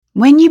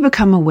When you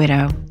become a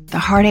widow, the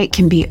heartache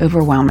can be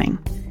overwhelming.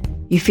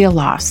 You feel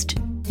lost,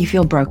 you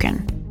feel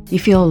broken, you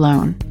feel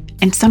alone,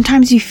 and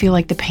sometimes you feel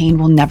like the pain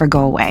will never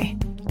go away.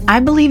 I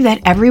believe that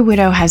every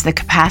widow has the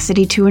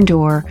capacity to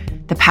endure,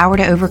 the power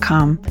to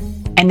overcome,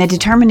 and the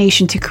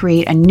determination to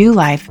create a new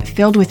life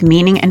filled with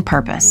meaning and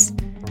purpose.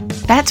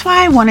 That's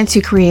why I wanted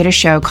to create a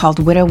show called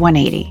Widow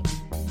 180.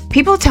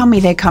 People tell me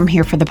they come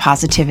here for the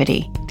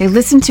positivity. They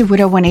listen to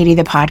Widow 180,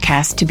 the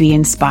podcast, to be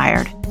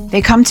inspired.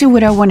 They come to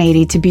Widow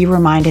 180 to be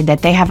reminded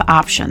that they have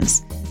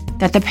options,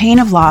 that the pain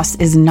of loss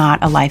is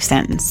not a life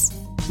sentence.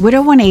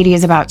 Widow 180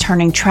 is about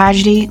turning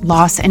tragedy,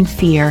 loss, and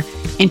fear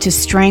into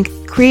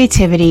strength,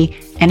 creativity,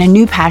 and a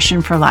new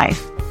passion for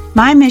life.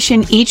 My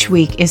mission each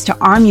week is to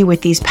arm you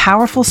with these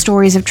powerful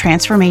stories of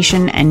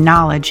transformation and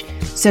knowledge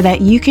so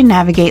that you can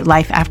navigate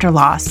life after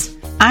loss.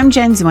 I'm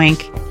Jen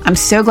Zwink. I'm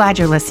so glad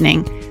you're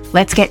listening.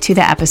 Let's get to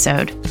the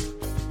episode.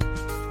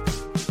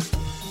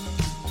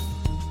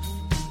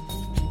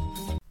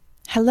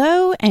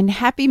 Hello and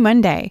happy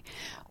Monday.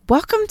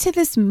 Welcome to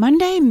this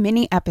Monday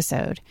mini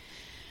episode.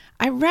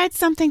 I read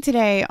something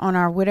today on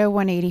our Widow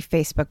 180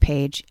 Facebook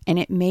page and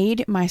it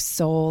made my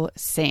soul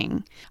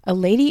sing. A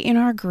lady in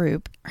our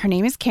group, her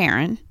name is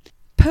Karen,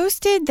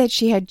 posted that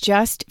she had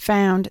just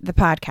found the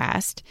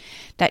podcast,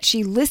 that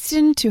she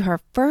listened to her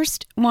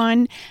first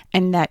one,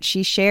 and that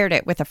she shared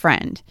it with a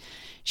friend.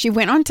 She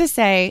went on to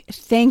say,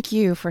 "Thank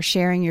you for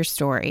sharing your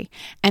story."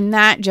 And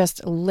that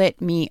just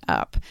lit me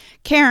up.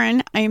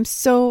 Karen, I am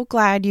so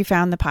glad you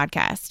found the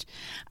podcast.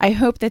 I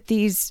hope that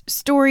these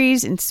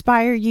stories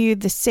inspire you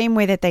the same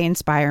way that they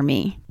inspire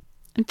me.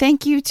 And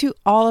thank you to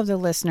all of the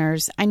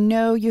listeners. I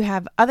know you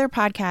have other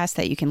podcasts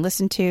that you can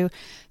listen to.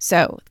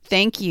 So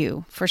thank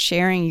you for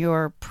sharing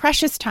your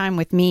precious time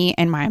with me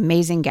and my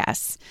amazing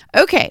guests.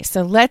 Okay,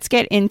 so let's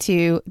get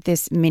into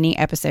this mini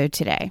episode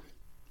today.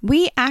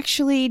 We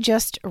actually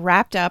just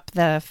wrapped up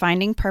the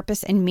Finding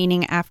Purpose and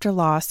Meaning After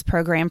Loss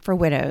program for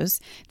widows.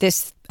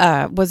 This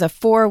was a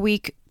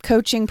 4-week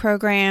coaching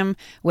program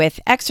with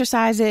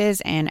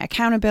exercises and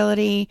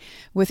accountability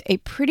with a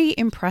pretty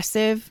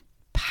impressive,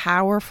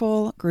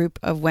 powerful group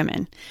of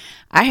women.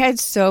 I had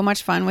so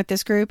much fun with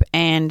this group,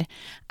 and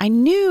I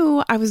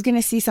knew I was going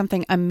to see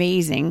something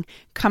amazing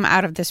come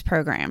out of this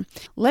program.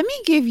 Let me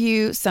give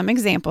you some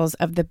examples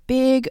of the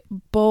big,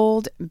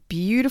 bold,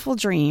 beautiful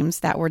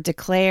dreams that were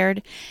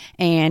declared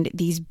and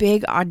these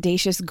big,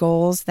 audacious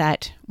goals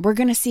that we're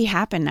going to see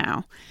happen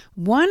now.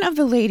 One of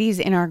the ladies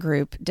in our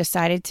group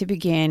decided to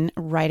begin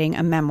writing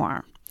a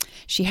memoir.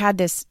 She had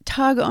this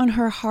tug on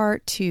her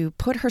heart to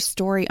put her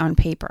story on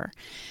paper.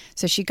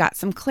 So she got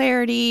some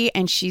clarity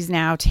and she's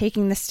now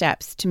taking the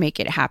steps to make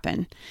it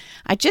happen.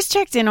 I just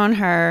checked in on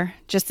her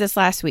just this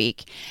last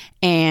week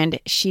and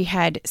she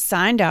had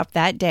signed up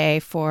that day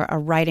for a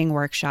writing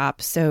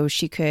workshop so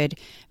she could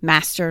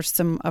master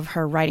some of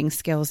her writing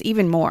skills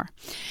even more.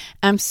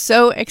 I'm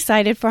so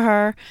excited for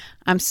her.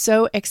 I'm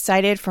so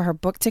excited for her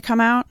book to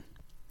come out.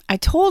 I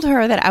told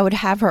her that I would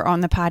have her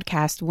on the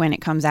podcast when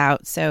it comes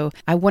out, so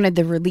I wanted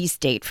the release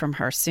date from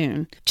her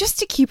soon, just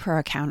to keep her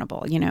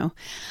accountable, you know.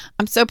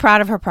 I'm so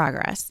proud of her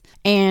progress.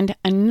 And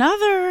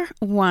another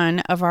one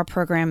of our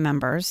program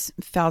members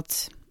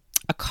felt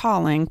a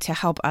calling to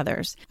help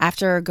others.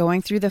 After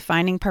going through the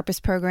Finding Purpose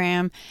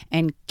program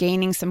and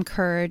gaining some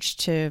courage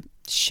to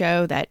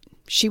show that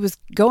she was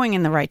going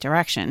in the right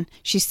direction,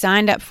 she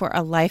signed up for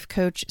a life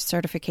coach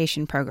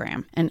certification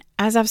program. And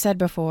as I've said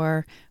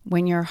before,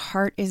 when your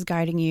heart is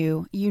guiding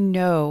you, you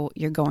know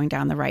you're going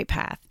down the right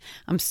path.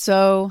 I'm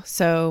so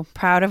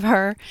proud of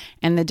her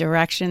and the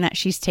direction that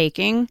she's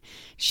taking.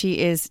 She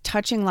is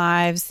touching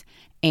lives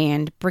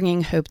and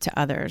bringing hope to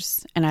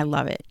others, and I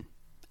love it.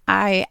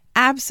 I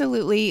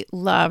absolutely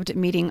loved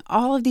meeting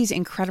all of these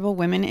incredible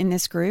women in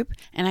this group,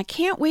 and I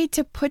can't wait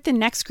to put the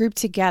next group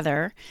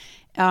together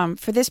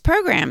for this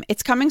program.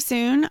 It's coming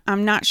soon.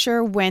 I'm not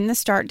sure when the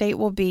start date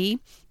will be,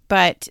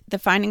 but the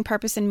Finding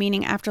Purpose and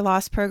Meaning After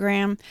Loss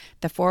program,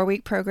 the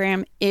 4-week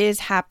program,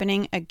 is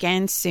happening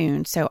again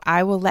soon. So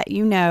I will let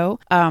you know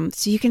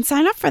so you can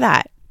sign up for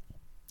that.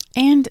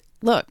 And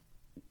look,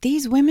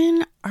 these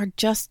women are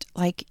just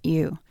like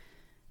you.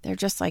 They're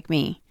just like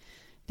me.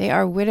 They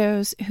are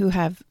widows who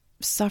have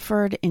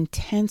suffered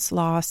intense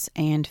loss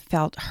and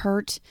felt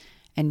hurt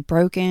and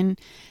broken,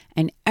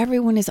 and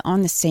everyone is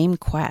on the same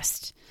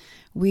quest.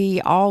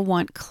 We all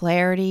want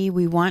clarity.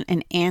 We want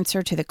an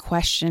answer to the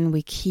question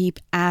we keep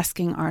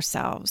asking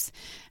ourselves.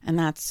 And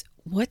that's,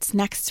 what's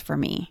next for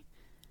me?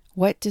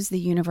 What does the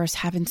universe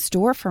have in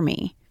store for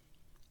me?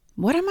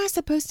 What am I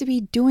supposed to be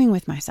doing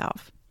with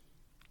myself?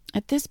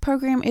 This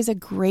program is a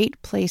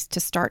great place to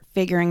start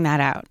figuring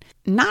that out.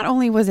 Not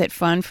only was it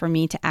fun for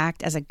me to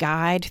act as a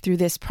guide through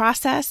this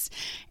process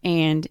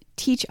and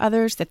teach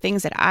others the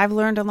things that I've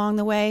learned along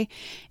the way,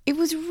 it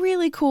was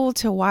really cool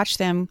to watch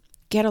them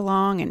get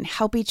along and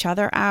help each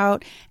other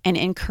out and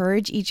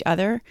encourage each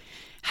other.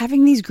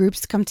 Having these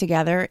groups come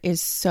together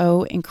is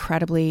so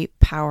incredibly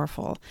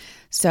powerful.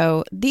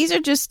 So these are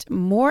just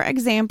more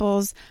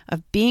examples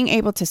of being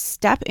able to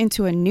step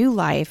into a new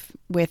life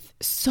with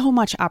so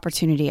much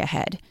opportunity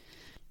ahead.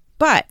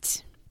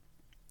 But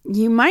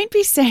You might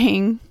be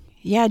saying,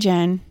 yeah,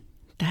 Jen,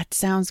 that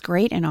sounds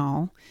great and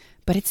all,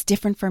 but it's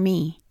different for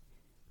me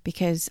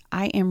because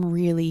I am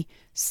really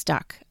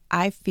stuck.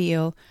 I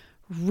feel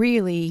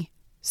really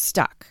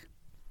stuck.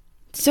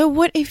 So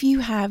what if you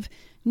have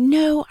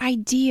no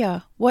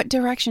idea what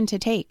direction to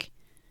take?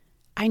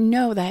 I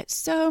know that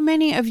so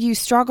many of you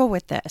struggle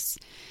with this.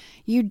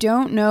 You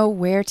don't know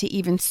where to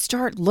even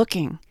start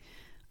looking.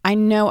 I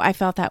know I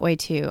felt that way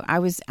too. I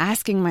was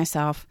asking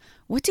myself,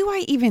 what do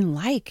I even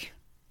like?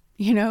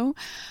 You know,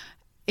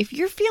 if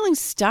you're feeling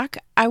stuck,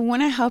 I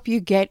want to help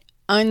you get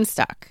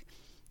unstuck.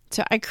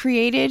 So I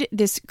created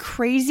this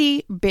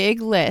crazy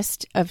big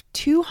list of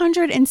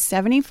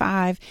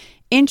 275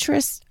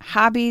 interests,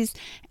 hobbies,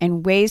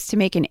 and ways to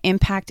make an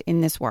impact in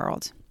this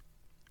world.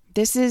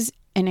 This is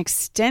an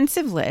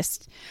extensive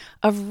list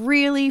of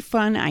really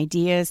fun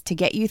ideas to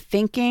get you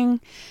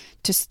thinking,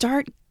 to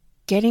start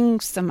getting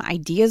some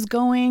ideas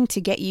going,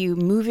 to get you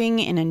moving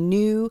in a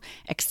new,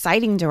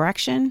 exciting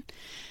direction.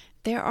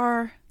 There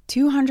are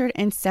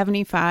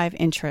 275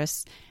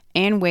 interests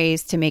and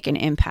ways to make an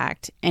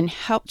impact and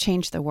help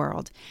change the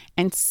world.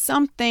 And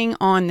something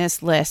on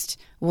this list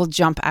will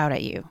jump out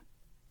at you.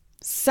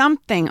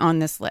 Something on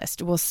this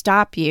list will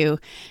stop you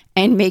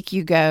and make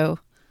you go,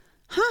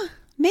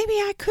 maybe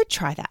I could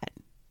try that.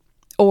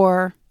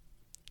 Or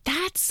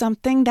that's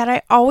something that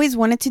I always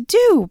wanted to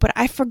do, but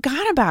I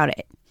forgot about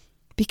it.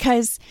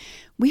 Because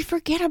we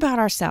forget about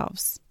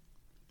ourselves.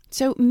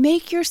 So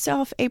make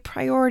yourself a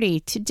priority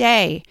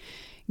today.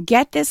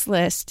 Get this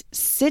list,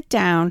 sit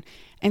down,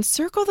 and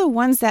circle the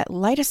ones that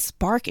light a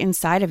spark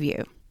inside of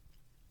you.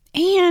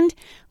 And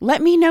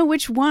let me know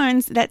which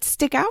ones that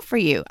stick out for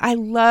you. I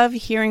love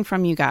hearing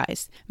from you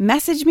guys.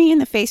 Message me in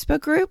the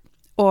Facebook group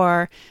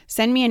or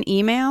send me an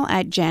email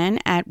at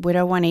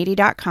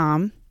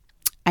jen@widow180.com.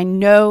 I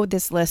know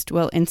this list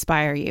will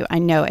inspire you. I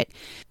know it.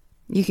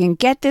 You can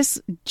get this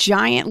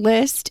giant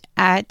list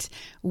at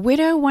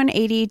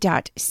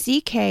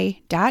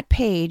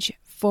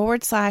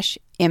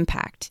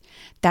widow180.ck.page/impact.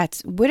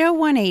 That's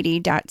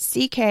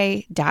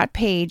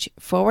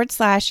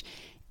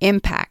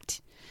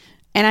widow180.ck.page/impact.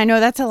 And I know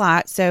that's a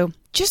lot, so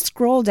just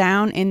scroll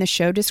down in the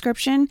show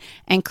description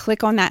and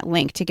click on that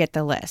link to get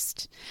the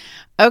list.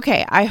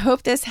 Okay, I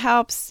hope this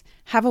helps.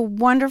 Have a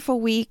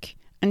wonderful week.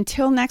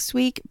 Until next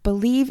week,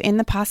 believe in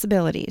the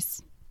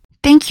possibilities.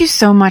 Thank you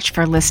so much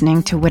for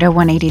listening to Widow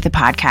 180, the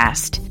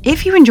podcast.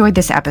 If you enjoyed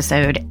this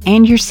episode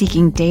and you're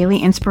seeking daily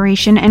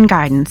inspiration and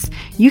guidance,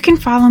 you can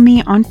follow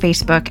me on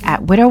Facebook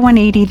at Widow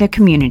 180, the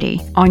community,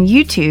 on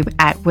YouTube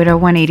at Widow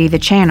 180, the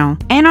channel,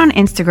 and on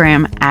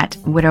Instagram at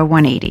Widow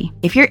 180.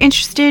 If you're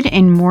interested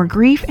in more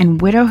grief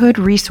and widowhood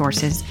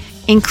resources,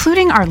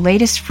 including our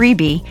latest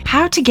freebie,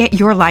 How to Get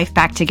Your Life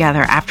Back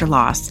Together After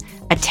Loss,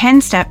 a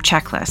 10-step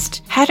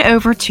checklist, head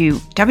over to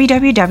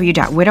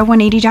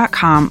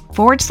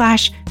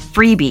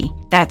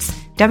www.widow180.com/freebie. That's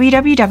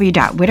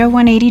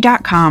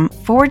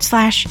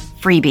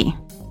www.widow180.com/freebie.